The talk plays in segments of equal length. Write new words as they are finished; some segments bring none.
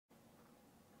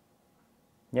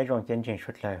nhớ rong chân chân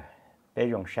suốt là bé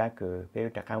rong xa cứ bé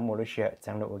đặt hàng mua lúc sợ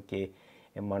chẳng là ok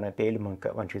mà nó bé mình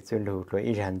cỡ bằng chút lù rồi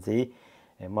ý rằng gì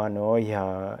mà nó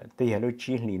giờ từ giờ lúc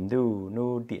chỉ liền đủ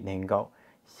nó điện hình gạo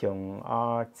xong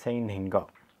ở trên hình gạo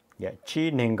giờ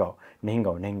chỉ hình gạo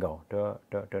đó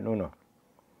nó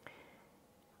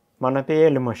mà nó bé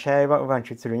là một sai vợ bằng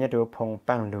chút lù nhớ đồ phong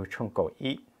băng lù trong cổ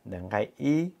ý đằng ngày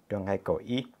ý đằng ngày cổ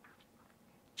ý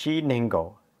chỉ hình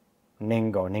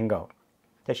gạo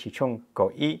จะชิชงก่อ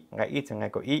อีไงอีจะไง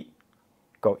ก่ออี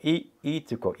อีจ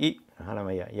ะก่ออีฮะละม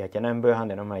าอย่าจะนั่นเบอร์ฮันเ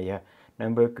ดนมาอย่านั่น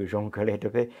เบอร์คือจงก็เลยตั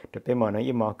วเป้มาเนาะ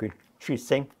ยี่มาคือชื่อเ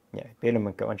ซ็งเนี่ยเป้เรามั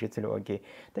นก็วันชื่อสิลูโอเค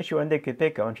แต่ชวนเด็กคือเป้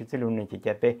ก็วันชื่อสิลูเนี่ยจ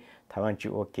ะเป้ถ้าวันชื่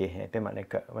อโอเคเป้มาเนี่ย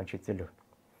ก็วันชื่อสิลู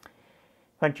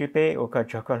วันชื่อเป้โอก็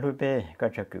จะก็รู้เป้ก็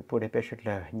จะคือพูดได้เป้ชุดเล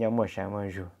ยยามมัวสามมัว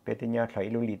อยู่เป้ที่ยอดถอย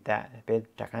ลุลิตาเป้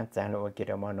จากการจางโอเคเ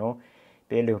รามาเนาะเ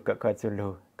ป้ลูก็จะลู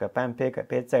ก็ปั้นเป้ก็เ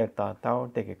ป้เจอต่อเต้า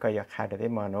แต่ก็อยากขาดได้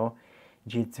มาเนาะ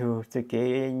จีทูจะเกี่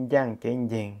ยงย่างเกี่ยง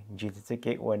ยิงจีทูจะเ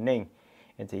กี่ยงวันนึง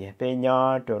จะเป้ย่อ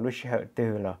ตัวลูกเสือตั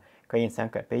วหรอก็ยังสัง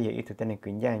เกตเป้ยังอีกตัวนึงคื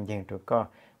อย่างยิงตัวก็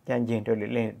ย่างยิงตัว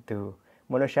เล่นตัว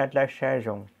มลชัดและชาจ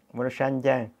งมลชัน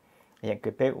ย่างอย่างคื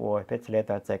อเป้อวเป้ทะเล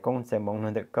ต่อใจกงใจมอง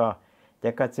นั่นตัวก็จะ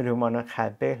ก็จะรู้มันขาด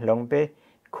เป้หลงเป้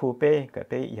คู่เป้กับเ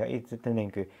ป้ยังอีกตัวนึง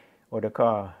คือโอ้ตัวก็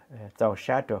เจ้าช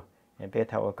าตัวเป้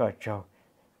เท่าก็เจ้า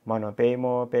mà nó bé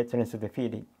mô bé cho nên sự phi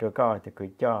đi rồi có thì cứ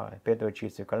cho bé tôi chỉ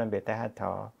sự có làm bé ta hát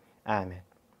thọ amen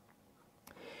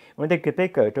vấn đề cái bé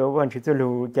cỡ tôi vẫn chỉ cho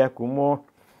lưu cha của mô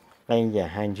này giờ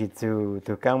hành chỉ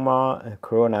từ các mô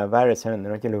coronavirus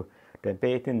nó cho lưu rồi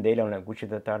bé tin đấy là cũng chỉ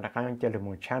tao đặt hàng cho lưu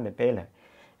một trang để bé là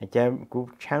cha cũng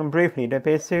trang briefly để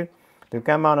bé xứ từ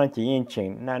các mô nó chỉ in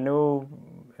chỉnh là nó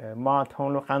mà thông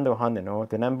lúc ăn đồ hơn nó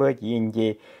từ năm bữa chỉ in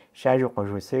gì sai ruột của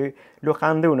ruột sư lúc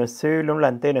ăn đồ nó sư lúc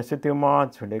làm tên nó sư tiêu mò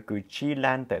chủ đề cứ chi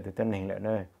lan tại từ tên hình lại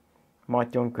nơi mò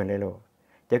trong cứ này luôn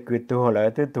chỉ cứ tua là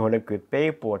cứ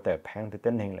bé bùa tại phang từ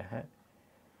tên hình lại hết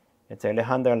chỉ là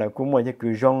hắn đó là cũng mua chỉ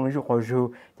cứ rong ruột của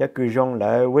ruột chỉ cứ rong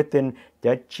lại với tên chỉ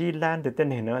chi lan từ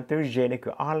tên hình nó từ dễ để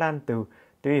cứ ở lan từ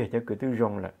chỉ cứ từ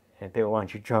rong lại từ quan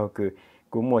chỉ cho cứ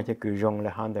cũng mua chỉ cứ rong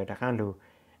là hắn đó đã ăn luôn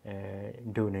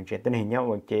đủ nên chuyện tình hình nhau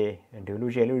một chế đủ lúc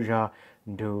giờ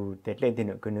đủ tết lên thì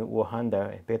nữa cứ nữa uổng hơn đó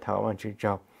bé thảo anh chịu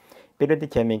cho bé lúc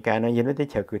ที่mình cái nó giờ lúcที่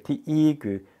คือที่อี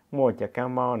คือมั่วจากการ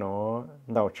มั่วnó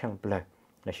đầu chẳng bờ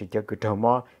là chỉ cho cứ đầu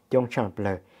มั่วtrong chẳng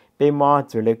bờ béมั่ว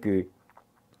chủ yếuคือ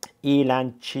อี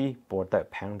lan chi bộ tập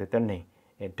hàng từ tên này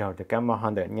đầu từการมั่ว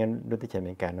hơn đó nhưng lúcที่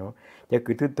mình cái nóจะ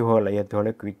คือตัวlà giờตัว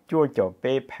là cứ chua cho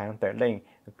bé hàng từ lên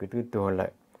cứตัวlà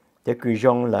จะคือ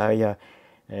rong là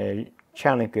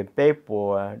chẳng là cái bé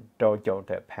bùa đầu chỗ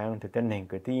tập hàng từ tên này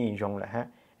cái tí dùng là ha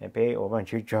bé ở bên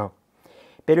chơi cho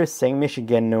bé đối sinh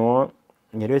Michigan nó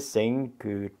nhiều đối sinh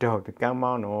cứ đầu từ các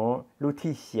món nó lúc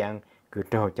thi sáng cứ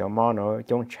đầu cho món nó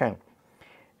trong chẳng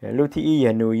lúc thi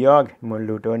ở New York một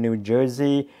lúc ở New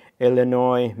Jersey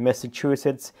Illinois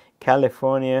Massachusetts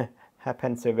California hay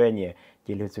Pennsylvania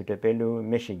chỉ lúc từ bé lúc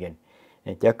Michigan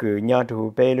cho cứ nhau từ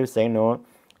bé lúc sinh nó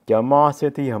cho mò xưa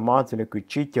thì họ mò rồi cứ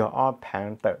chỉ cho ở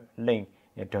hàng tự lên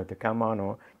rồi từ các mò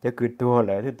nó cho cứ tua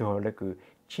là cứ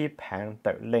chỉ hàng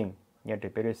tự lên nhờ từ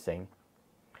bé đôi sáng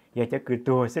giờ cho cứ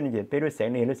tua xin giờ bé đôi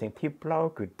sáng này đôi sáng tiếp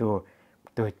lâu cứ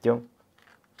tua chung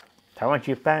thảo anh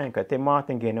chỉ bán cái tên mò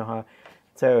tên kia nó họ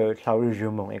chờ sau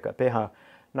rồi mong cái bé họ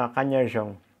nó cá nhân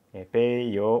dùng bé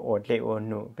yếu ổn định ổn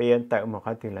nụ bé tự một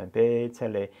cái tiền là bé sẽ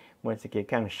lấy một cái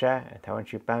càng xa thảo anh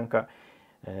chỉ bán cái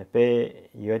bé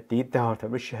yếu tí tao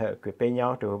thằng biết sợ cái bé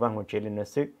nhau từ vang một chuyện nó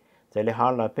sức giờ lại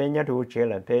họ là bé nhau từ chuyện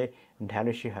là bé thằng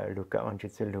nó sợ lù cả anh chút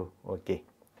lù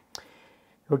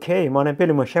ok mà nên bé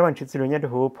lù một số anh chút lù nhau từ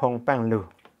phong băng lù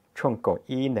trong cổ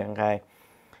y nè ngay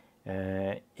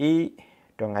y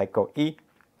trong ngay cổ y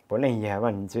bữa nay giờ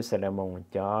anh chút sẽ là mong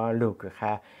cho lù cái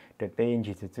kha từ bé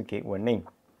chỉ từ cái vấn đề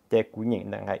để cú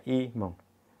nhận là ngay y mong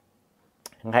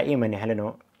ngay y mà này hay là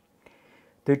nó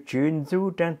từ chuyên du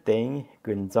trang tỉnh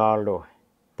gần gió lồ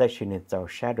ta chỉ nên giàu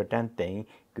xa đồ trang tỉnh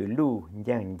cứ lưu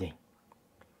giang gì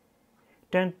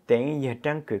trang tỉnh giờ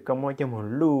trang cứ có mỗi cho một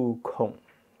lưu khổng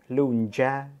lưu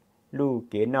cha lưu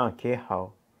kế nọ kế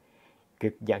hậu cứ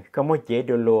dạng có mỗi chế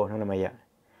đồ lồ nó là mà vậy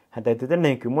hạt tại từ tới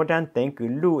này cứ mỗi trang tỉnh cứ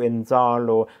lưu in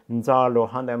gió lồ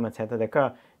hắn tại mà sẽ tại có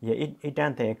giờ ít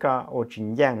trang tỉnh có ô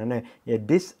chính giang nó này giờ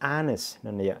dishonest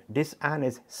nó này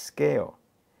dishonest scale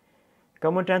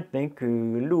có một trang tính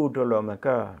cứ lưu đồ lộ mà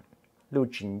có lưu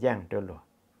chính giang đồ lộ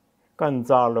còn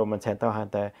do lộ mà sẽ tao hàng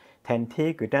ta thành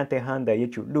thế cứ trang tính hàng ta yêu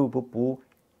chủ lưu bù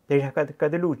đây là cái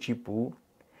lưu chỉ bù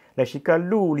là chỉ có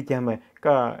lưu đi chăng mà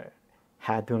có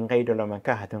hạ thường gây đồ lộ mà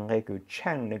có hạ thường gây cứ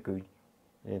chăng nữa cứ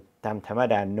tam tham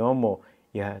đà normal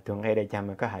giờ thường gây đây chăng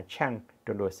mà có hạ chăng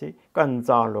đồ lô xí con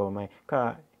giò lô mà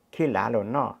có khi lá lô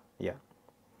nọ ya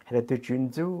hay là tôi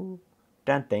chuyên du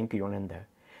đang tính cái dùng lên đó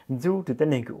du từ tên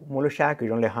này cũng mua lúc sáng cái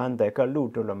dùng lên hàng đó có lú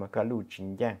đồ lô mà có lú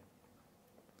chính giang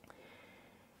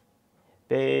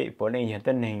bé bữa nay hiện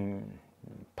tên này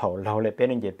phổ lâu lại bé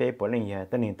này giờ bé bữa nay giờ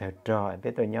tên này thật trò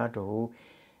bé tôi nhớ đủ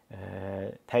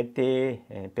thay thế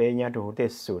bé nhớ đủ thế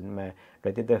sụn mà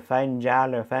rồi tôi phải ra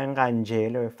rồi phải gan dễ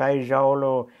rồi phải rau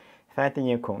rồi phải tự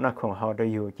nhiên cũng nó cũng họ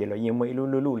đều chỉ là những mấy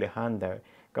lú lại hàng đó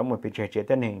có một cái chế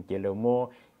tên này chỉ là mua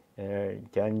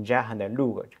cho anh ra hàng đó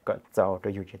lú có giàu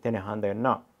đều chỉ tên này hàng đó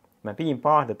nọ mà bây giờ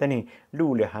bao giờ tên này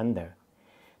lú lại hàng đó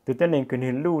từ tên này cái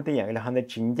này lú tới dạng là hàng đó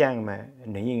chính giang mà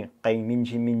nếu cái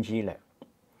minh chi là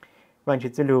วัน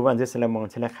ที่จะรู้วันที่สลามอง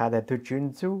ที่ราคาแต่ทุกจุน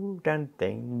จูดันเต็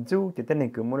งจูที่ตั้งแต่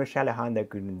คือมูลค่าละหันแต่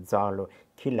คือจอโล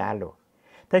ที่ละโล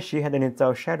ถ้าชีหันแต่จอ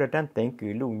ชาโดดันเต็งคื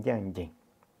อลุงย่างยิง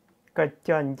ก็จ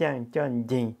อนย่างจอน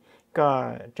ยิงก็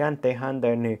จันเตหันแต่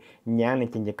เนี่ยย่างเนี่ย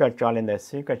จริงๆก็จอเล่นแต่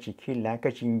ซื้อก็ชีขี้ละก็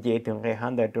จริงเจถึงไงหั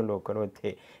นแต่ตัวโลก็โลเท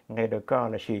ไงเด็กก็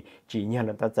ละชีจีเนี่ยเร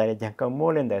าตัดใจอย่างก็มู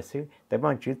เล่นแต่ซื้อแต่บา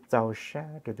งจุดจอชา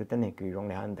โดตั้งแต่คือลง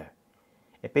ละหันแต่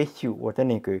ไปชิวว่าตั้ง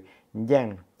แต่คือ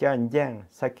giang chân giang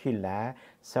sau khi lá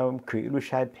sau khi lu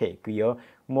sai phê cứ có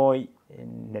môi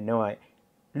nên nói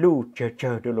lu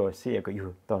chờ đôi lối xe cóอ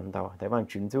ยู่ตอนต่อแต่บาง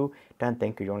จุดจูด้านแต่ง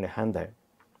คือ用来handle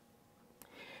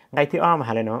ไงที่อ้อมห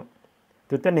าเลยเนาะ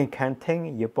ตัวตั้งแต่看听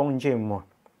有帮助么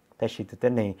但是ตัวตั้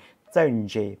งแต่真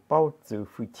正保住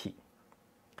夫妻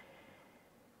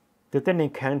ตัวตั้งแต่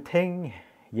看听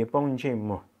有帮助么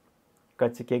ก็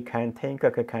จะ给看听ก็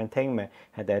คือ看听嘛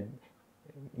还得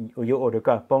อยู่โอเด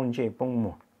ก็ป้องเจป้องหม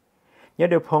ดยา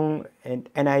เดือพง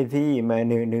NIV มา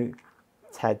หนึ่ง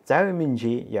ถ้าเจ้ามิน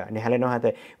จีอย่าในฮาเลนอฮาแต่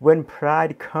when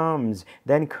pride comes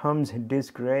then comes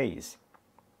disgrace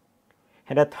ใ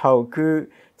ห้เราเท่าคือ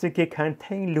จะเกี่ยขันเ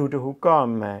ท่งลูดูก้อม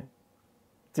มา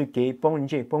จะเกี่ยป้องเ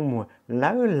จป้องหมดแ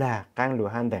ล้วล่ะการลู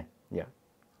ฮันแต่อย่า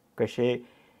ก็ใช่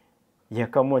อย่า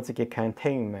ก็มัวจะเกี่ยขันเ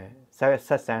ท่งมาสัก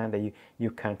แต่อ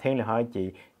ยู่ขันเท่งเลยฮะ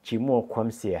chỉ muaความ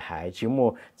เสียหายchỉ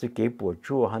mua自己补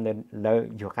助他的了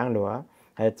有干了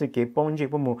还自己帮助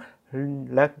不mua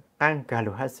了干干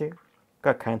了还是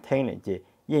ก็看听了就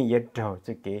也也找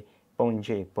自己帮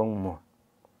助帮忙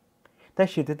但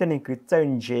是这呢个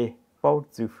真正保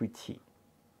住夫妻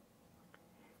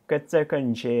ก็这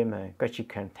跟着嘛ก็是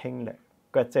看听了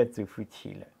ก็这住夫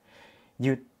妻了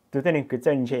有这呢个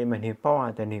真正嘛你保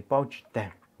啊的你保住的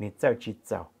你走去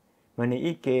走嘛你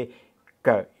一个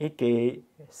ก็อีก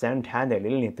สันทานเดี๋ยวเ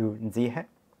รื่องตัวนี้ฮะ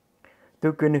ตั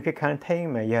วคือนึกแค่ครั้งเท่ง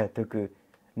มาเยอะตัวคือ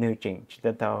นึกจริงจิต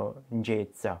ตาเจ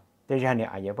จ้าแต่ยังเนี่ย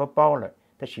อาจจะไม่เป้าเลย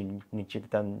แต่สิ่งนี้จิต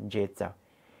ตาเจจ้า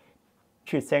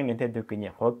ชื่อเสียงเนี่ยตัวคือเนี่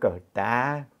ยเขาเกิดตา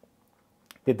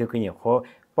ตัวคือเนี่ยเขา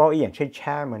เป้าอย่าง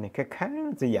ช้าๆมาเนี่ยแค่ครั้ง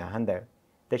จะอย่างนั้นเดียว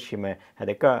แต่สิ่งมันอาจ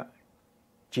จะก็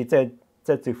จิตจะ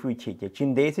จะฟื้นชีจะจิน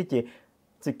เดสิ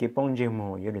จะเก็บป้องเจมู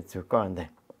อยู่ในตัวก่อนเดี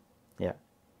ยว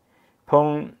พง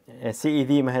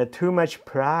CEV มา too much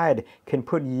pride can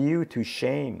put you to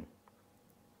shame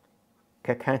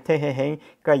ก็การเท่งให้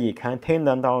ก็ยิ่งการเท่ง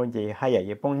ดันดาวยิ่งให้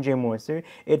ยิ่งป้องเจมัวซื้อ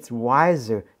it's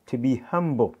wiser to be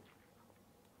humble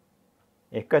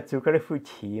ก็จุกเลยฟู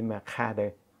ชีมาขาด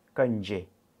กันเจ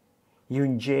ยู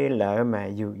เจแล้วมา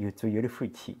อยู่จุอยู่ฟู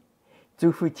ชีจุ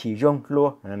ฟูชียงลัว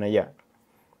นั่นแหละ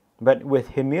but with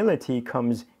humility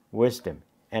comes wisdom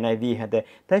NIV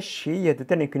แต่ชีอยากจะไ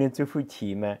ด้คุณจุฟูชี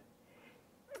มา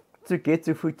自己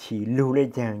做夫妻路来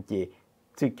讲解，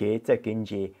自己在跟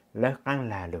着来干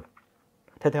来路。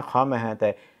他好嘛哈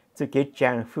的，自己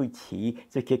讲夫妻，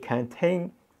自己看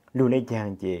听路来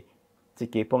讲解，自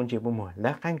己帮助不么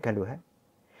来干个路哈。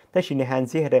但是你还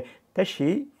是的，但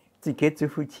是自己做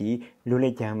夫妻路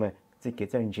来讲嘛，自己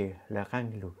跟着来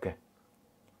干路个。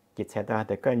就才到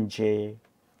的跟着，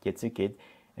就自己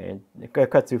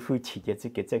个做夫妻，就自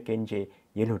己在跟着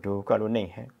一路都个路内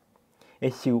哈。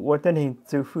hiểuว่าตั้งแต่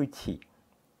จูฟูชี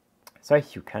所以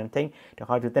hiểu kháng thanh đó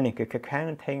họตั้งแต่คือ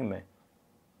kháng thanh mà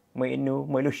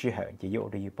mấy lúc sự hở chỉ dụ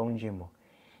để giúp bông chim một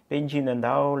bên trên là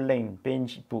đau lên bên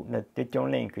bụng là cái chỗ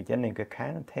lênคือตั้งแต่คือ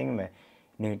kháng thanh mà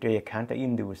nếu để kháng tới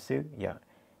in đủ sức giờ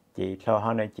chỉ lo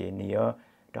họ là chỉ nếu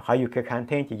đó họ dùng kháng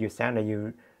thanh chỉ dùng sáng là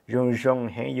dùng rong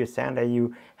hay dùng sáng là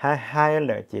dùng hai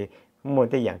là chỉ một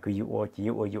cái dạng cứ dùng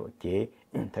chỉ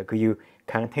thật cứ dùng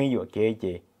kháng thanh dùng chỉ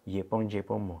giúp bông chim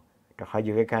bông một họ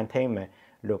dùng cái can thêm mà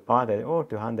lục bao để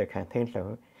tụi họ để can thêm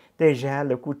rồi, để ra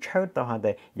lục cú chơi tụi họ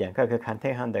để dạng cái can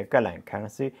thêm họ để cái lạnh kháng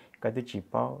sĩ cái thứ chỉ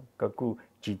bao cái cú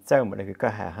chỉ chơi một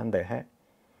cái hà họ để hết,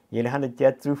 vậy là họ để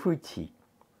chơi chú phu chỉ,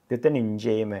 từ tên hình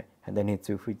dễ mà họ để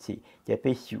chú phu chỉ, chơi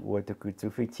bé hiểu từ cái chú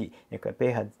phu chỉ, cái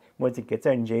bé họ mỗi cái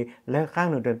chơi dễ lấy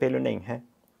kháng được bé luôn này ha,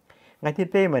 ngay thì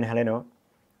bé mình hay là nó,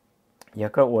 giờ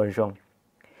có ủa rong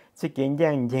sự kiện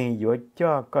giang gì yếu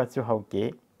cho có sự hậu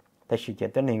kế ta sự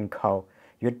kiện tên hình khẩu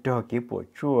yếu cho cái bộ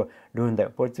chua luôn đã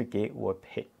bộ sự kiện ủa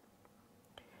phê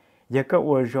giờ có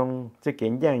ủa rong sự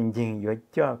kiện giang gì yếu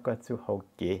cho có sự hậu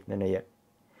kế nên này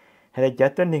hay là cho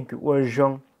tên hình cái ủa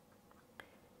rong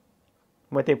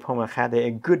mà phong mà khai a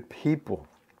good people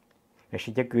là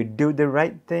sự cho cứ do the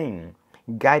right thing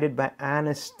guided by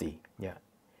honesty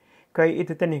cái ít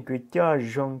tên hình cứ cho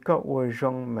rong có ủa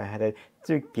rong mà hay là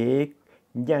sự kiện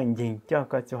giang gì cho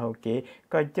có số hậu kế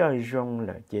có cho rong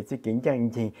là chỉ sự kiện giang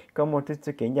gì có một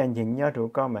sự kiện giang gì nhớ đủ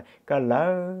con mà có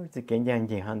lỡ sự kiện giang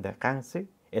gì hơn được căng sức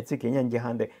sự kiện giang gì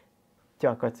hơn được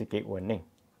cho có sự kiện ổn định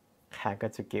khai có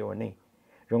sự kiện ổn định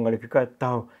rồi người có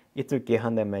tàu ít sự kiện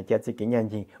hơn được mà cho sự kiện giang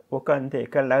gì ô con thì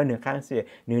có lỡ nửa căng sức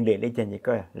nửa lệ lên giang gì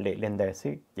có lệ lên đời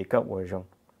sức chỉ có ổn rong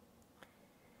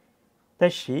ta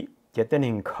sĩ chỉ tên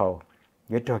hình khẩu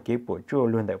nhớ cho cái bộ chua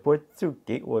luôn được bộ sự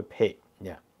kiện ổn phê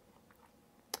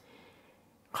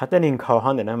เขาต้องนิ่งเขาหั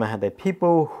นเดินมาหาแต่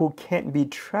people who can't be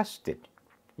trusted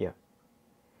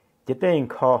จะต้องนิ่ง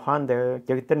เขาหันเดินจ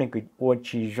ะต้องนิ่งคืออวด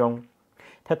ชีจง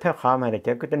ถ้าเขามาเดี๋ย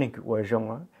วจะต้องนิ่งคืออวดจง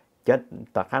จะ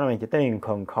ต่อการนั้นจะต้องนิ่งข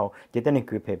องเขาจะต้องนิ่ง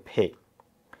คือเพ่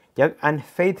จะ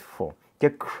unfaithful จะ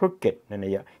crooked นั่นเอ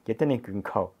งจะต้องนิ่งคือเ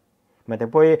ขามาแต่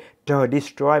พวกจะ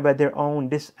destroy by their own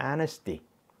dishonesty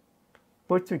พ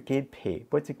วกสุกิเพ่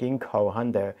พวกสุกิเขาหัน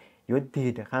เดินยุติ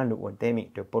แต่ข้างลูกวันเต็ม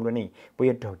ตัวปนนี่พว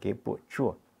กจะเก็บปวดชั่ว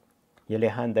อย่าเล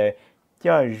ยหันเดิน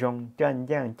จ้าจงจ้า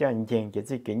ย่างจ้าเย็นจะจ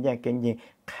ะกินย่างกินเย็น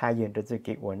ขายยืนตัวจะเ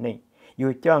ก็บวันนี้อยู่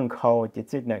จ้างเขาจะ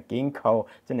จะน่ะกินเขา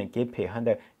จะน่ะเก็บเพ่หันเ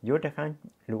ดินยุติข้าง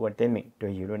ลูกวันเต็มตัว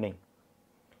อยู่ลูกนี่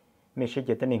ไม่ใช่จ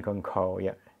ะต้องหนึ่งของเขาอ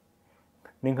ย่าง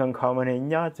หนึ่งของเขามันเนี่ย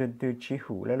ย่อจนตัวชี้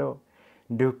หูแล้วลูก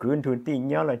ดูกืนดูตี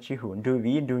ย่อละชี้หูดู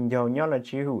วีดูยาวย่อละ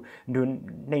ชี้หูดู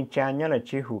ในจานย่อละ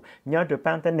ชี้หูย่อดู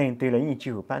ปั้นตั้งหนึ่งตัวละยี่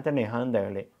ชี้หูปั้นตั้งหนึ่งหันเดิน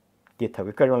เลยที่ถอ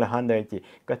ยก็ลงละหันเดินจี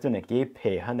ก็จะเนี่ยเก็บเ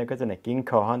พ่หันเดินก็จะเนี่ยกิน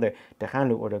ข้าวหันเดินแต่ข้าง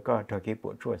ลูกเราก็ถอยเก็บปว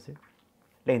ดชั่วสิ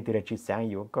เล่นตัวละชี้สาง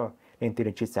อยู่ก็เล่นตัวล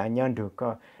ะชี้สางย้อนดูก็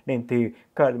เล่นตัว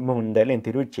ก็มุนเดินเล่นตั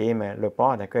วรู้เจมาเราป้อ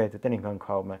แต่ก็จะตั้งหนึ่งของเข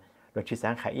ามาเราชี้สา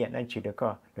งขายอย่างนั้นจีเด็กก็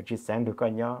เราชี้สางดูก็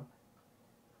ย่อ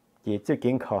จีจะกิ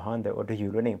นข้าวหันเดินเราอยู่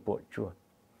แล้วเนี่ยปวดชั่ว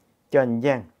chọn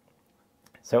giang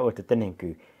sau ở tên hình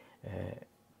cứ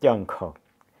chọn khẩu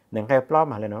nâng cái plot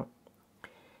mà lên nó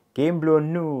kiếm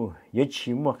luôn nu dưới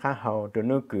chỉ một khá hậu rồi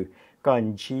nó cứ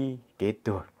còn chi kế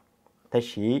tuổi ta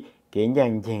chỉ kế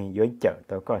giang giang dưới chợ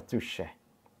tao có chút sẻ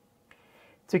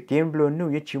chứ kiếm luôn nu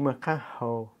dưới chỉ một khá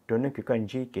hậu rồi nó cứ còn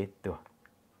chi kế tuổi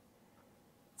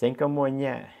chẳng có mua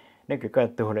nhà nó cứ có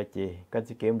tuổi là gì có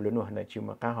chỉ kiếm luôn nu là chỉ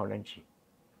một khá hậu lên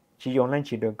chỉ dùng lên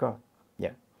chỉ được có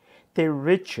their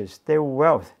riches, their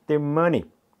wealth, their money.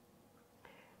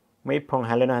 Mấy phong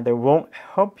hà lên they won't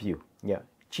help you.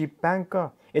 Chỉ bán có,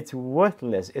 it's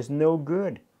worthless, it's no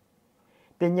good.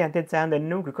 Thế nhà thế gian để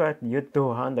nếu cứ có yếu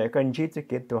tố hơn để cần chỉ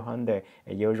cái tố hơn để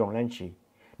yếu rộng lên chỉ.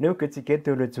 Nếu cứ chỉ cái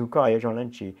tố là chủ có yếu rộng lên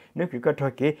chỉ. Nếu cứ có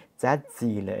thôi cái giá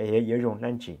trị là yếu rộng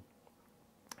lên chỉ.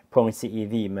 Phong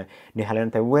CEV mà nếu hà lên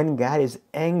when God is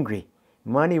angry,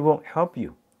 money won't help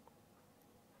you.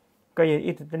 Có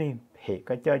ít tên hệ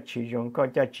có cho chỉ dùng có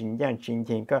cho chính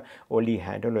giang có ô lì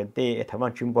hải đồ luật tê thằng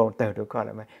bạn chuyên bầu tờ đồ coi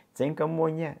là mà chính có mua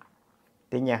nha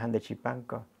tê nhà hắn để chỉ bán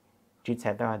có chỉ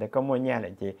xài tao để có mua nha là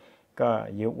chỉ có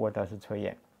yếu của tao sẽ chơi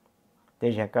vậy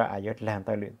tê giờ có ai làm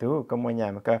tao luyện tú có mua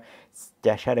nhà mà có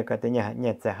trả sao được có tê nhà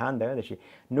trả hắn đó là chỉ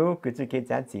nếu cứ chỉ cái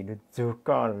giá trị được chú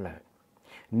có là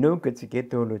nếu cứ chỉ cái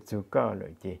đồ được chú có là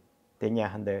gì tê nhà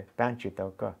hắn để bán chỉ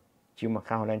tao có chỉ mà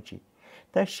khao lên chỉ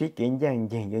ta chỉ kiến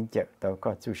giang dân chợ tao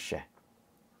có chú sẻ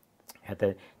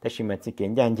ta chỉ mà chỉ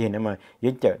kiến giang dân mà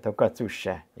dân chợ tao có chú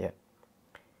sẻ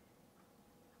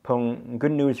phong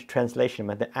Good News Translation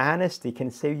mà the honesty can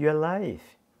save your life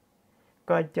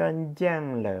có chân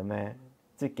giang là mà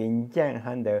chỉ kiến giang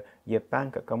hơn được giờ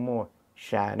bán có mua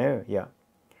sẻ nữa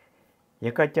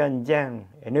giờ có chân giang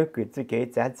nếu cứ chỉ cái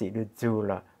giá trị được dù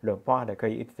là bao là có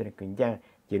ít tiền kiến giang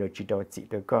chỉ là chỉ đồ chỉ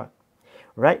được có.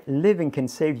 Right living can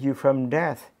save you from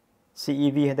death.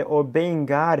 CEV, the obeying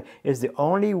God is the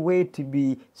only way to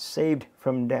be saved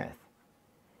from death.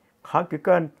 Họ cứ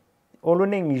con ô lô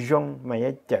nên dùng mà ya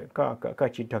chợ có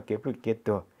chỉ thọ kế bút kế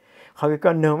tổ. Họ cứ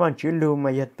con nếu mà chữ lưu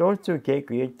mà ya tốt chú kế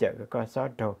của ya chợ có sáu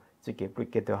đầu chú kế bút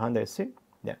kế tổ hơn đời sức.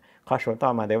 Họ số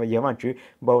to mà để mà giờ mà chữ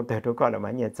bầu tờ tổ có là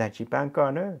mà nhà giải chỉ bán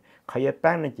con nữa. Họ ya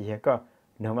bán là chỉ có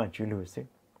nếu mà chữ lưu sức.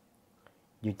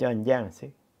 Dù cho anh giang sức.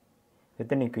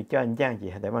 Tên này cứ cho anh giang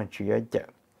gì để mà chữ ở chợ.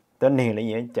 Tên này là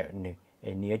gì chợ này.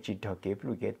 Nếu chỉ thọ kế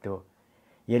bút kế tổ.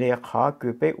 Vậy là khó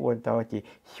cứ bé uốn tao chỉ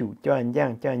hiểu cho anh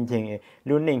giang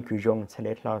luôn nên cứ dùng sẽ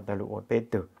lấy lo tao lụa bé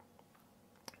từ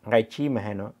ngày chi mà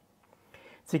hay nó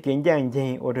chỉ kiến giang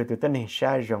gì ở đó tụi ta nên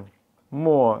xa rong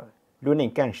mua luôn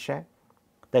nên càng xa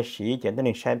ta sĩ cho ta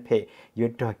nên xa phê yếu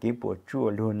trò cái bộ chua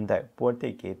luôn tại bộ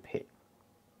tế cái phê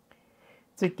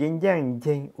chỉ kiến giang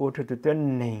gì ở đó tụi ta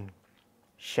nên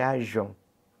xa rong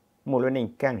mua luôn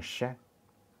nên càng xa.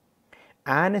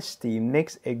 Honesty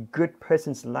makes a good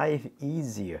person's life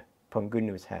easier. Phong good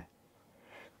news ha.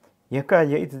 Giờ có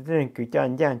giờ ít tụi cứ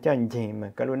chọn gì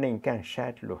mà cái luôn nên càng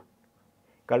sát luôn.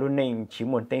 Cái luôn nên chỉ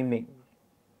muốn tên mình.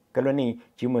 Cái luôn nên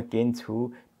chỉ muốn kiến chú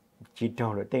chỉ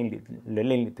cho rồi tên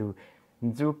lên từ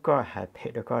dù có hạt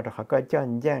hệ đó có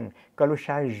chọn cái luôn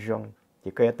sát rong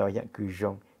chỉ có tỏ dạng cứ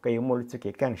rong cái yếu một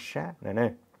cái càng sát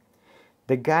nè.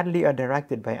 The godly are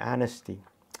directed by honesty.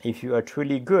 If you are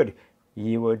truly good, you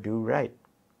will do right.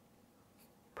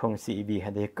 Phong sĩ vì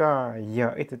hạt có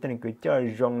giờ ít tụi cứ cho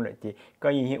rong lại thì có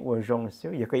gì hiệu quả rong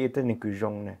xíu giờ có ít tụi cứ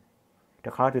rong nè.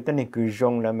 Đó khó tụi cứ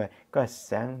rong là mà có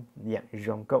sáng dạng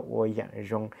rong có ô dạng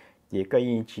rong chỉ có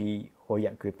gì chỉ ô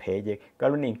dạng cứ phê gì có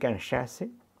lúc nên càng xa xíu.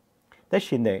 Đó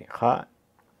là này khó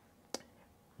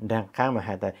đang khá mà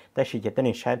hạt đó là tụi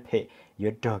nên sát phê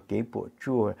yếu trò cái bộ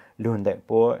chua luôn tại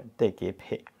bộ tại cái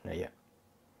phê này.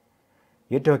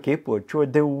 The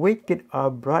wicked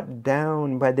are brought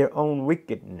down by their own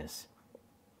wickedness.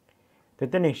 Tụi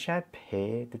ta này sát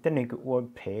phê, tụi ta này cứ ô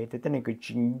phê, tụi ta này cứ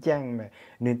chính giang mà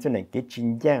nên tụi này cái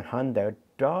chính giang hắn đã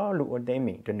đó lũ ở đây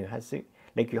mình cho nửa hát sức.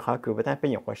 Để cứ họ cứ bắt ta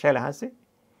phải nhọc qua sai là hát sức.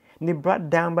 They brought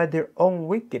down by their own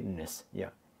wickedness.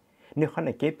 Nếu họ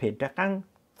này cái phê đã căng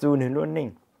dù nên luôn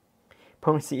nên.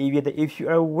 Phong sĩ vì that if you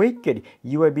are wicked,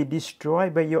 you will be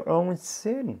destroyed by your own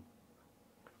sin.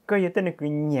 Có như tên là cái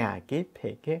nhà cái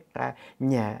phê cái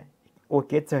nhà ô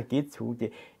cái cho cái chủ thì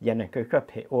giờ này cái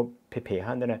phê ô phê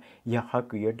hơn đó là giờ họ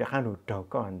cứ ở đó lụt đầu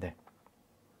con đấy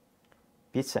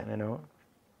biết sao nó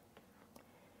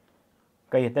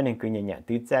có như tên là cái nhà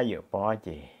tự gia ở bỏ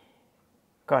gì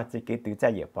có cái tự gia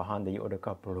ở bỏ hơn thì ở đó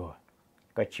có bùa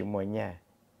có chịu mua nhà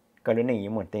có lúc này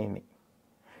những một tên mình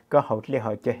có hậu lệ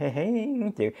họ chơi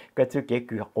hết chứ có thứ cái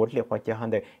cứ hậu lệ họ chơi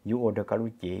hơn thì ở đó có lúc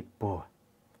gì bùa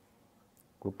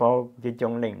của bao chơi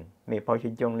trong linh mẹ bao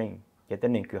chơi trong linh cho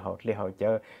tên này cứ học lễ học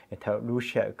chờ thợ lú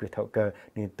sợ cứ thợ cơ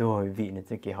nên tôi vị nên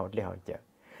cái học lễ học chờ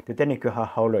từ tên này cứ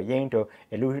học rồi giang rồi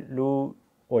lú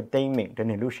ở tên mình cho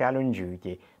nên lú xa luôn dự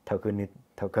gì thợ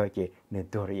cơ gì nên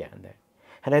tôi rồi dạng đấy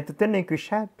hay là từ tên này cứ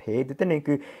sát phê từ tên này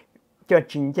cứ cho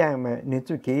chính trang mà nên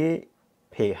cái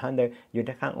phê hơn đấy giờ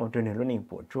đã kháng ở trên này luôn nên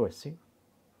bộ chua xí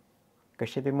cái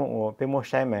sẽ bị mua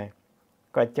sai mà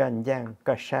có cho anh giang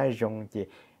có sai dùng gì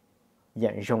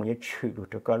dạng dùng những chữ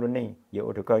được có luôn này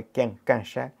dù được có càng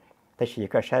sát ta chỉ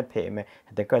có sát phê mà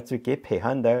ta có chữ cái phê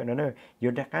hơn đó nó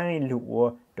dù đã cái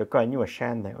lụa được có nhiều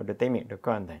san này ở được tên miệng được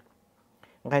con này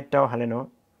ngay trâu hay là nó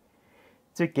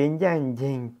chữ cái dạng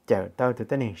gì chờ tao từ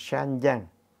tên này san dạng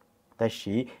ta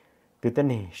chỉ từ tên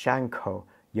này san khẩu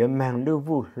giờ mang lưu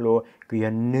vu lúa cứ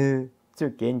như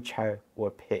chữ cái chờ của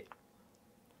phê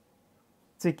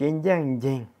chữ cái dạng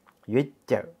gì giờ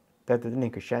chờ tao từ tên này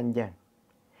cứ san dạng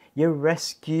you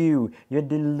rescue, you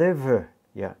deliver,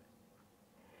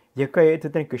 giờ coi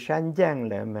tụi tên cứ san giang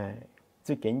là mà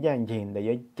sự kiện giang gì là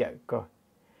giờ chợ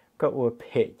có ô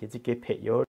phê chỉ sự kiện phê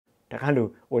yếu, đặc biệt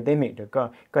ô đây mình được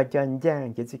có chân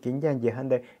giang chỉ sự kiện giang gì hơn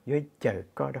đây giờ chợ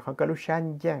có đó có lúc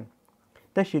san giang,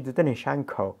 tất nhiên tụi tên san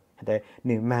khẩu, để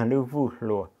nếu mang lưu vu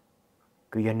lúa,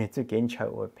 cứ giờ này sự kiện chợ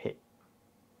ô phê.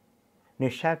 Nếu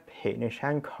sát phê, nếu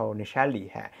san khẩu, nếu sát lì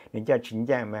hạ, nếu cho chính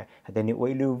giang mà, để nếu ô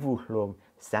lưu vu lúa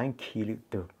sáng khí lực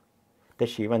từ,แต่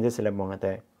ชีวันจะสละมองแ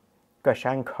ต่ก็ช่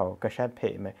างเขาก็ช่างเพ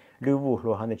ะมารู้วู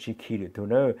รู้หันจะชีkhí lực từ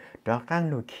nữa đó càng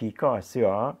lúc khí có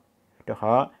sữa đó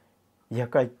họ giờ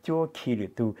cái chỗ khí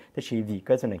lực từแต่ชีvì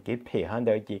cái này cáiเพะหันไ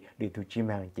ด้จีlực từ chỉ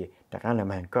mangจีđó càng là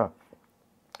mang có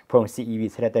phong sĩ vì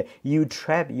thế là you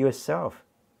trap yourself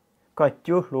có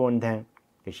chỗ luôn đang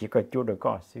cái chỉ có chỗ được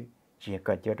có sữa chỉ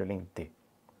có chỗ được linh từ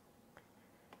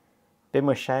để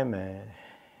mà sai mà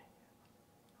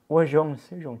我用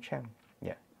是用枪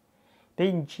呀，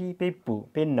被鸡被捕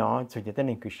被拿，就觉得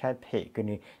那个杀配个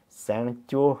你上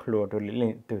桌落到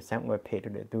里头上我配到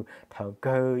里头头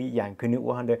个样个你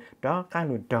我喊的，đó cái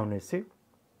lụt đầu này xứ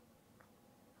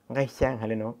ngay sang hay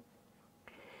là nó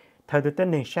thầu tôi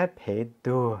tên này sát配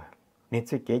đồ nên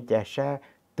sự kế trả sa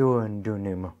đồ đồ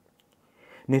nữa mà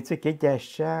nên sự kế trả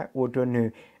sa ô đồ nữa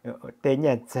tên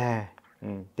nhà già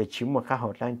để chịu một khá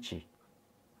hậu lan chỉ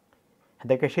แ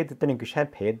ต่ก็ใช่ตัวนึงก็ใช้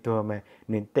เพจตัวมา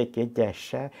หนึ่งแต่ก็จะใ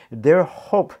ช้ their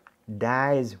hope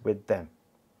dies with them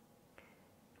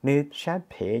หนึ่งใช้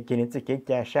เพจจะหนึ่งจะก็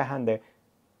จะใช้หันเด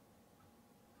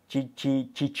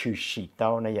จีชื่อสีเต้า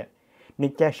นะยะหนึ่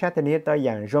งจะใช้ตัวนี้ตัวอ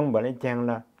ย่างรงบริจาค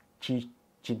ละ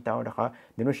จีเต้านะคะ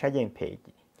หนึ่งใช้ยังเพจ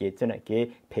chỉ cho này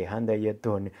cái phải hàng đời giờ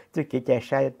tuần chứ cái cha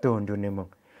sai tuần rồi nè mong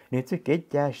nếu chứ cái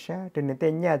cha sai thì nên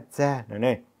tên nhà cha nữa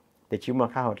này để chú mà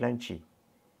khao học lan chỉ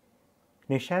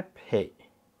nếu sai phải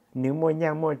nếu mua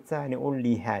nhà mua cha nếu ôn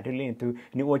lì hà được lên từ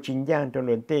nếu ôn chính giang trong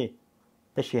lần tê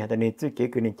ta chỉ hạt nên chứ cái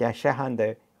nên cha sai hàng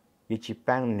đời giờ chỉ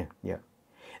bang nữa giờ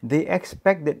they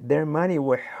expected their money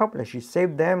would helplessly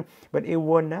save them but it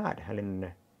would not hallelujah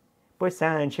bố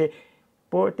sang chị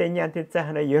bố tên nhà thì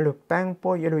cha này giờ lúc bang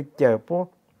bố giờ lúc chờ bố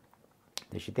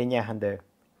thì chỉ tên nhà hàng đời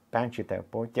bang chữ tờ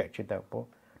bố chợ chữ tờ bố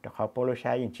đó họ bố lúc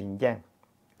sai những chính giang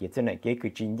chỉ cho này cái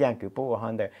chính giang cứ bố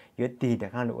hàng đời giờ đi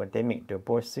được hàng lúc tên mình được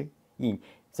bố sức nhìn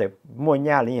giờ mua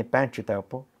nhà là bang chữ tờ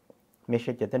bố mấy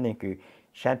sẽ cho tên này cứ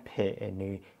sát phê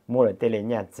này mua là tên là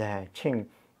nhà già trên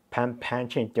pan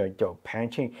trên chỗ pan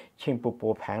trên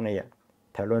bố pan này ạ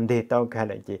thảo luận đề tao cả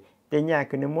là gì tên nhà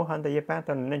cứ nếu mua hàng đời bang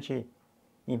tao nên chi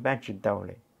nhìn bang chữ tao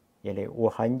này vậy là của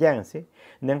hàng giang xí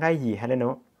nên cái gì hay là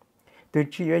nó tôi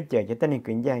chỉ ở chờ cho tên này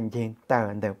cứ giang giang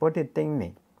tao được bố tên tên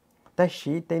mình ta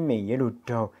sĩ tên mình ở lụt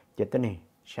trâu cho tên này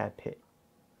sát phê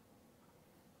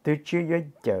tôi chỉ ở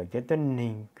chờ cho tên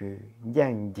này cứ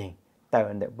giang giang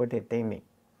tao được bố tên mình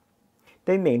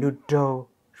tên mình lụt trâu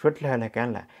rất là cái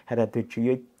là hay là tôi chỉ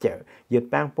ở chờ giờ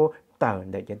bang bố tao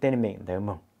được cho tên mình được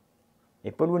mong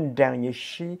để bố luôn rằng như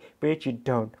sĩ bây chỉ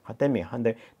trâu họ tên mình hơn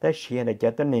được ta sĩ là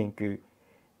cho tên này cứ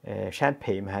sát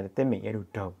phê mà hay là tên mình ở lụt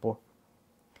trâu bố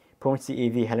phong sĩ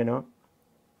vì hay là nó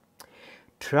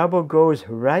trouble goes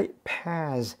right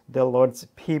past the Lord's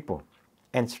people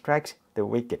and strikes the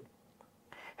wicked.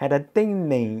 Hay là tên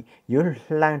mình yếu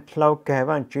lang lâu cả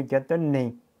văn chữ cho tên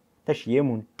này ta chỉ yếu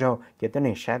muốn trâu cho tên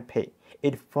này sát phê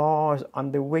it falls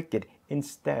on the wicked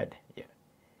instead.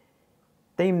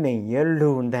 Tên mình yếu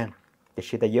luôn đang thì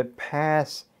chỉ ta yếu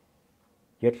pass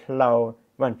yếu lâu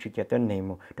văn chữ cho tên này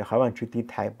một để khỏi văn chữ tí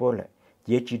thái bố lại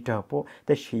dễ chỉ trâu bố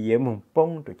ta chỉ yếu muốn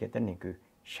bông được cho tên này cứ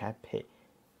sát phê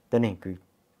tên này cứ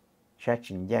sát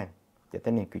chính giang cho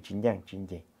tên này cứ chính giang chính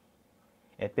gì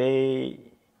ở bên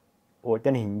ở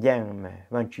tên hình giang mà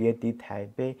văn chữ tí thái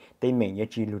bên tên mình yếu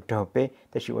chỉ lụt trâu bên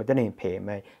ta chỉ ở tên hình phê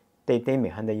mà tên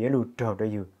mình hắn đã yếu lụt trâu đó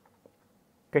dù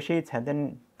cái gì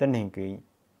thành tên hình cứ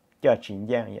cho chính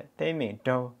giang vậy tên mình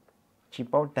trâu chỉ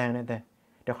bảo tàng này ta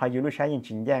để họ yếu lụt sát những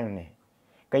chính giang này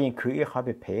cái những khứ họ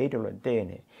bị phê được lần tên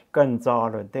này cần do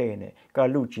lần tên này có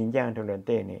lụt chính giang được lần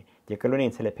tên này chỉ có lúc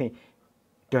này sẽ là phê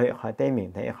trời họ tên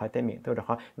mình thấy họ tên mình tôi đó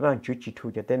họ văn chữ chỉ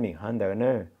thu cho tên mình hơn đó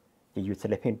nữa chỉ dụ sẽ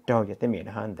lấy phim trâu cho tên mình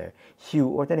hơn đó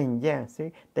hiểu ở tên hình dạng xí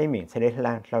tên mình sẽ lấy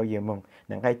lang lâu nhiều mong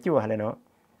nàng cái chua hay là nó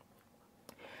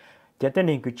cho tên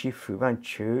mình cứ chỉ phụ văn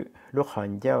chữ lúc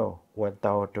hòn dâu và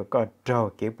tàu cho có trâu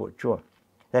kế bộ chua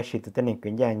là sự tên mình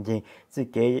cứ dạng gì chỉ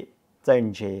kế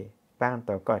chân chế ban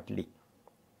tàu có lý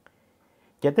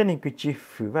cho tên mình cứ chỉ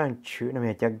phụ văn chữ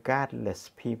là cho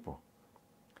godless people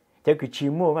cho cứ chỉ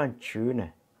mua văn chữ này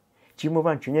chỉ một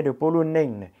văn chữ nhớ được bố luôn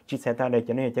nên này chỉ sẽ ta đây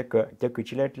cho nên cho cứ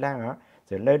chỉ lết lang á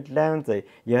rồi lết lang rồi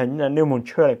giờ là nếu muốn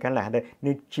chơi là cái là đây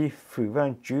nếu chỉ phụ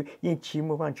văn chữ nhưng chỉ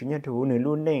một văn chữ nhớ được nữa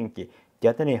luôn nên chỉ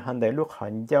cho tới này hắn đấy lúc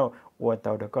hắn giao và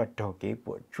tàu đó có đầu cái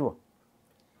bộ chua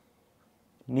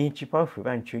ni chỉ bảo phụ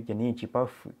văn chữ cho nên chỉ bảo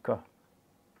phụ cơ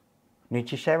ni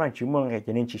chỉ sai văn chữ mong cái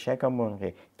cho nên chỉ sai cái mong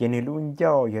cái cho nên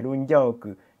luôn giao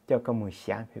cứ cho cái một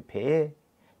sáng phê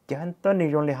cho hắn tới này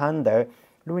rồi là hắn đấy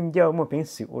luôn giao một bên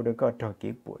sự ô được có đầu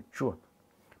cái bộ chua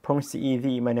phong sĩ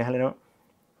vì mà này nó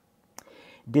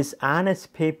dishonest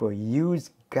people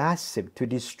use gossip to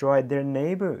destroy their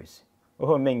neighbors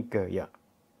mình cờ vậy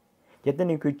cho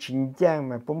nên cứ chính giang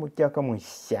mà bố một cho có một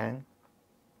sáng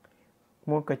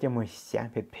mua có cho một sáng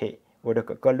phê ô được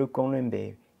có lúc công lên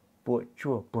về bộ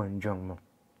chua buồn rồng mà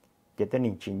cho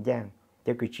nên chính giang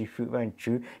cho cứ chỉ phụ văn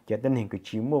chữ cho nên cứ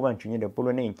chỉ mua văn chữ như được bố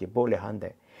lên nên chỉ bố lại hắn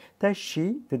đấy ta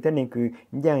sĩ từ tên này cứ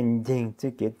giang giang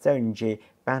chứ cái chân gì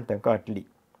ban tờ có lý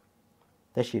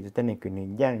ta sĩ từ tên này cứ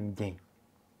nên giang giang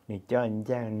nên cho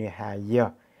giang nên hà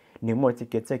giờ nếu một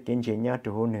cái chân gì nhớ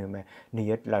từ hôm nữa mà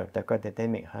nếu là ta có thể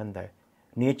tên mình hơn đấy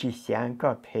nếu chỉ sáng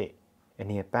có thể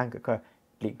nếu ban có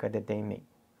lý có thể tên mình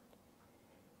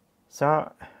sau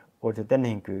ở từ tên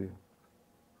này cứ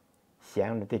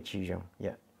sáng là tới chỉ dùng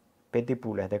vậy bây giờ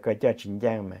bù lại ta có cho chính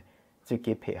giang mà chứ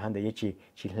cái phải hơn đấy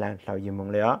chỉ làm sao gì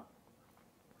mong lẽ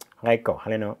ngay cổ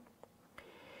hay nó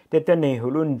để tên này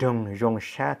luôn dùng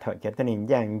sa thọ cho tên này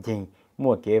giang gì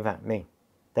mua kế vạn mình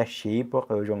ta sĩ bố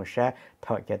ở dùng sa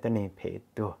thọ cho tên này phải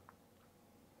tua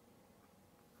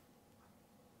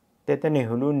để tên này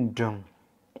luôn dùng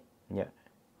nhá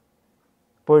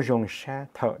bố dùng sa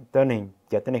thọ tên này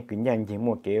cho tên này cứ giang gì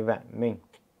mua kế vạn mình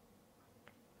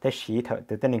ta sĩ thọ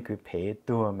từ tên này cứ phải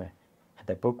tua mà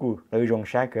tại bố cụ ở dùng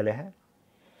sa cái này ha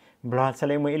blood sẽ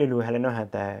lấy mấy lùi hay là nó hả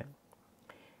ta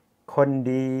คน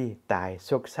ดีตายโศ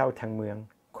กเศร้าทั้งเมือง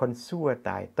คนชั่วต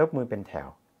ายตบมือเป็นแถว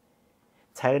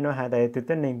ใช้nó hà đại từ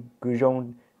tên này cứ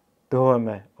rong đồ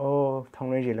mà ô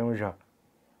thông nói gì luôn rồi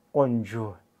con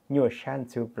rùa nhiều sáng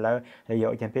chụp là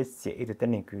dạo chẳng biết sẽ từ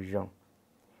tên này cứ rong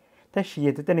ta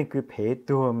chỉ từ tên này cứ phê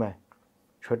đồ mà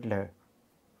chốt là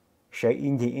sợ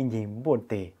in gì buồn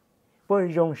tệ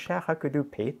bởi rong sáng họ cứ từ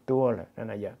phê đồ là nó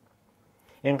là vậy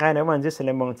em cái đó mình rất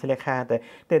là mong sẽ khai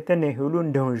tại tên này hướng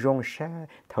luôn đồng rong sáng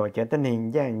thổi cho tên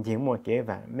này dạng gì một cái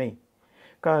vàng mình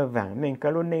có vàng mình có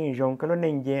lúc này rong có lúc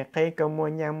này về cái có mua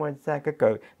nhà mua ra cái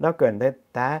cỡ nó cần tới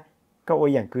ta có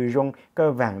ôi dạng cứ rong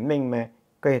có vàng mình mà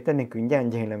có tên này cứ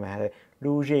dạng gì là mà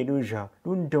lu dê lu rò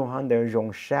luôn đồng hắn để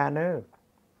rong xa nữa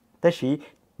ta chỉ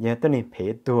giờ tên này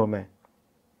phê tua mà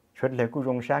suốt là cứ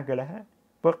rong xa cái là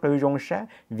bất cứ rong xa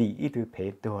vì ít từ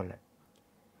phê tua là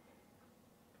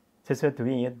sơ tụi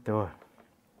yên tua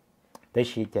ta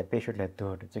chỉ chả biết suốt là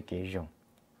tua được cho cái rong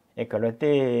ấy có lúc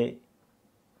thế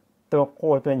tôi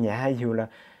qua tôi nhàอยู่là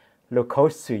lúc khẩu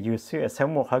sử dụng sự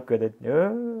sống một hơi cười được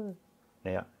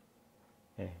này ạ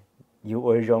อยู่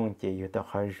ở rong chỉอยู่tôi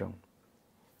hơi rong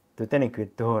tôi tên này cười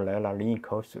tôi là liên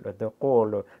khẩu sử là tôi qua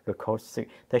lúc khẩu sử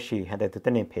ta chỉ hay là tôi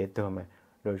tên này phê tôi mà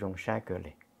rồi rong sai cười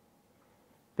lên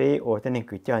bé ở tên này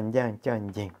cười chọn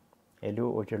gì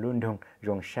lúc ở cho luôn đồng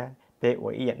rong sai bé ở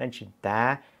ý anh chỉ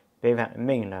ta bé bạn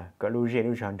mình là có lưu dễ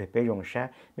lưu chọn được bé rong sai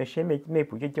bé sẽ mấy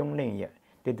phụ cho trong lên vậy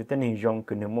thì từ tên hình rong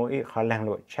cứ nửa mỗi họ làm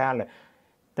lộ cha là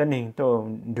tên hình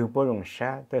tôi được bao rong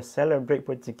sa tôi celebrate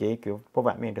với cái kiểu bao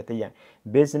bạn mình được tới dạng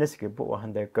business kiểu bộ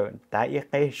hành đời cỡ tại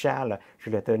cái sa là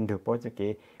rồi là tôi được bao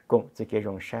cái cũng cái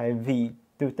rong sa vì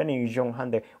từ tên hình rong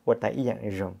hành đời và tại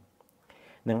dạng rong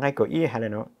nên ngay có ý hay là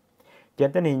nó cho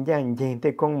tên hình dạng gì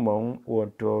tới con mộng và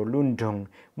đồ luôn rong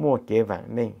mua cái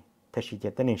bạn mình ta chỉ cho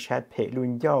tên hình sát phê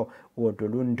luôn giao và đồ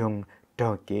luôn rong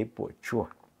đồ cái bộ chua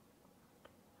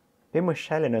bé mới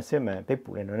sai là nó sẽ mà bé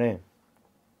phụ là nó này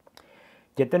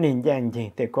chỉ tên hình dạng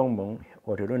gì thì con muốn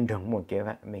ở đó luôn đồng một cái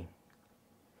bạn mình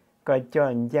có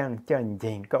cho dạng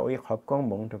gì có ý họ con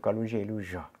muốn thì có lưu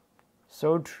rồi so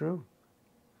true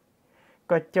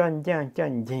có cho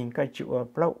dạng gì có chịu ở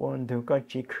blog on thì có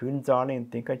chỉ khuyến gió lên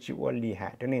thì có chịu ở lì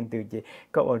hại cho nên từ gì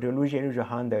có ở đó lưu rồi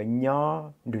họ đỡ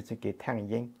nhỏ được sự cái thằng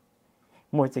gì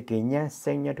một cái nhá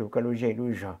xanh nhá thì có lưu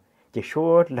rồi chỉ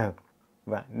số là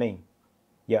và mình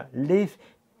yeah, live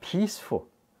peaceful.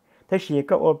 Thế chỉ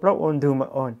có ở blog on đường mà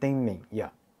on tên mình,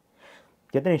 yeah.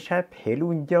 Cho nên sai phê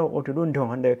luôn giao ở chỗ luôn đồng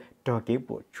hành để cho cái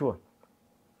bộ chua.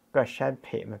 Có sai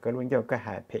phê mà có luôn giao có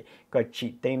hạ phê, có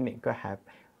chỉ tên mình có hạ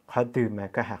họ từ mà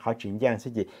có hạ họ chuyển dạng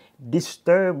sẽ gì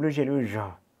disturb lưu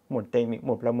rồi một tên mình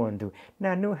một blog on đường.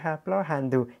 Na nu hạ blog hành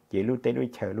đường chỉ lưu tên lưu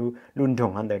chờ luôn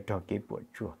đồng hành để cho cái bộ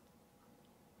chua.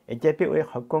 Ấy chế biết ơi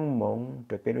họ con mong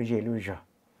rồi biết lưu rồi.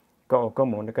 Có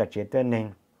mong được cả chế tên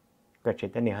này cái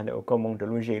chuyện này hắn được có mong được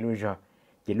lưu rồi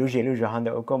chỉ lưu rồi hắn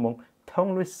được có mong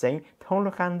thông lưu sinh thông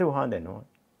lưu khăn đủ hắn được nó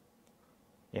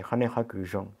vậy hắn này họ cứ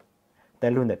rong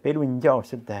tại luôn là bé luôn giao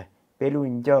sự tại bé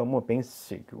luôn giao một bên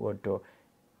sự của đồ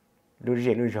lưu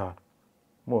rồi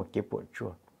một cái bộ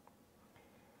chua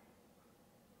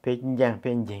bên giang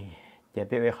bên gì chỉ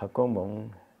bé họ có mong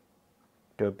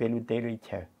được bé lưu tế lưu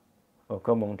chờ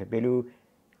có mong được bé lưu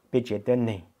bé chế tên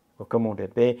này có mong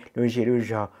được bé lưu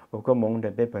rồi có mong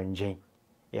được bé bận gì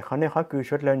vậy họ nói họ cứ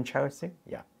xuất lên cháu xí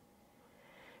dạ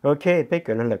ok bé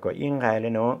cái là có yên ngày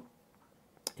lên nó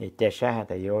để xa hạt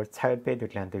tại yo cháu bé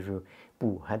được làm từ rồi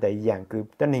bù hạt tại dạng cứ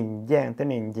tên hình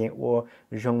dạng ô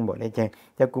rong bộ lên chăng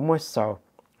cho cũng mất sau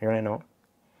rồi nó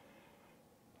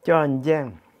cho anh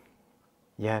giang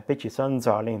dạ bé chỉ son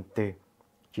gió lên từ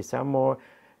chỉ sao mua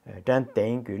đang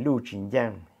tính cứ lưu trình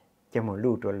giang cho một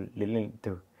lưu rồi lên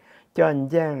từ cho anh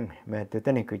giang mà từ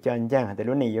tên này cứ cho anh giang từ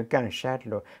lúc này có càng sát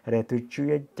rồi rồi từ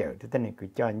chưa chở từ tên này cứ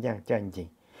cho anh giang gì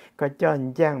có cho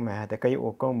anh giang mà tại cái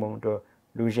ô con mong rồi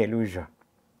lưu rồi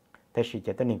thế thì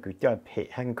cho tên này cứ cho hệ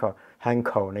hàng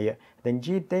khẩu này tên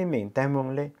chỉ tên mình ta mong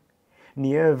lên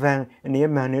nia vàng nia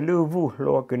mà nia lưu vu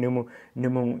lo cứ nếu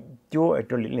mong chúa ở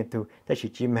trong lĩnh tu thế thì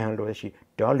chỉ mang rồi thì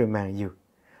đó là mang nhiều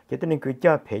cho tên này cứ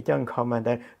cho hệ cho hàng khẩu mà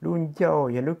ta luôn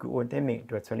cho và lúc cứ ôn tên mình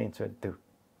rồi cho nên từ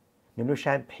nếu lúc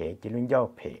sai phê chỉ luôn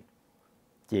giao phê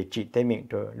chỉ tên miệng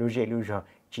rồi lưu rồi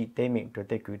chỉ tên miệng rồi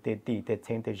tên cứ tên tì tên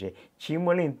xem tên gì chỉ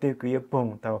muốn lên từ cứ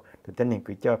bông tao từ tên này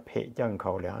cứ cho phê cho anh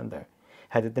khẩu lại hắn đó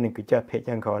hay từ tên này cứ cho phê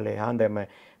cho anh khẩu lại hắn đó mà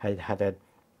hay là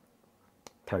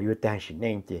thầu yêu tan chỉ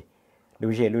nên chỉ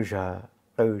lưu rồi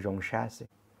từ rong xa xí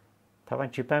thằng anh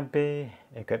chụp bằng pe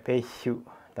cái pe hiệu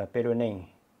tại pe đồ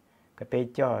này cái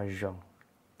pe cho rong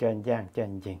cho anh giang cho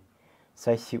anh gì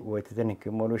sai chịu với từ này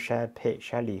cứ mua lúc xa phê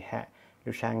xa lì hạ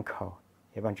lúc sang khẩu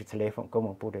thì bạn chỉ lấy phòng có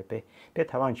một bộ đề pe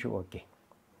thảo bạn chịu ok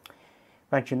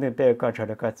bạn chúng tôi bây giờ cho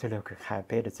được cái số lượng cái khai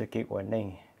bây được sự kiện ổn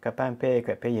định các bạn bây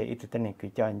giờ ít tên này cứ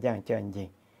chọn gì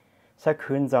sao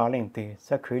khuyên gió lên từ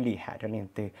sao khuyên lì hạ lên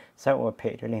từ sao ở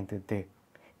phe lên từ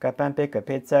các bạn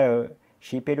bây giờ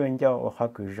chỉ bây giờ cho họ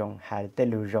cứ rong hạ tên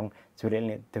lưu rong chủ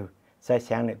lên từ sao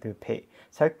sáng lên từ phe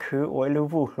sao khuyên ở lưu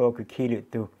vũ lo cứ khi lên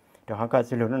từ đó họ có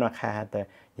số lượng nó khá là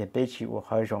giờ bây chỉ ở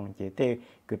họ rong chỉ để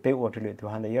cứ bây ở lên từ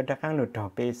họ là giờ đang lưu trồng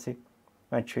bây sự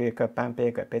mà chơi các bạn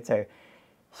bây giờ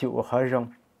chịu họ rong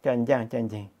chân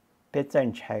gì bây giờ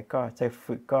trái có giờ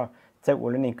phụ có giờ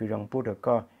ở lên cứ rong bút được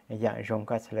có dạng rong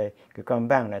có sẽ cứ con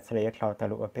bang là sẽ thao ta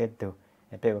lụa bây từ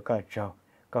bây có trâu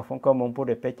có phong có mong bút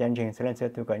được bây chân trình sẽ lên sẽ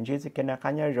từ còn chỉ cái nào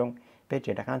khác nhau rong bây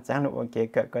chỉ là khán sáng lụa cái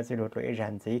có sẽ lụa lụa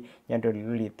ràn gì nhận được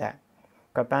lụa ta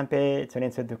có ban bây sẽ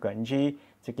lên sẽ từ còn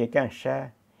chỉ cái càng xa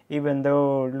even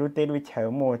though lụa tê lụa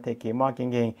chảo mua thì cái mỏ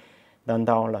kinh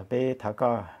đòn là bây thảo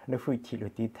có lụa phụ chỉ lụa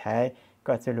tí thái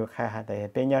có sẽ lụa khai hạt tại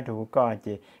bây nhau đủ có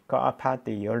chỉ có áp phá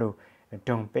từ yếu lụa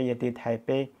trồng bây giờ tí thái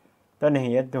bâyตอน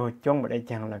นี้ตัวจงไม่ได้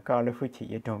จังแล้วก็รู้ที่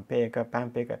จะตรงเป้ก็ปั้น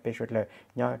เป้ก็เป้ชุดเลย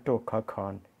ย่อตัวขอคอ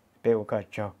นเป้ก็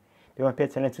จบแต่ว่าเป้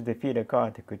เสนอสุดที่แล้วก็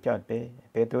ถือกุญแจ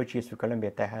เป้ตัวชีสุก็เริ่มเบ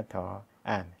ต้าหาถอ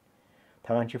ถ้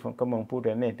าวันชีฝนก็มองพูดด้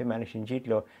วยแม่เป้มาเลยชินจิต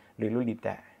โลหรือรู้ดีแ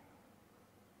ต่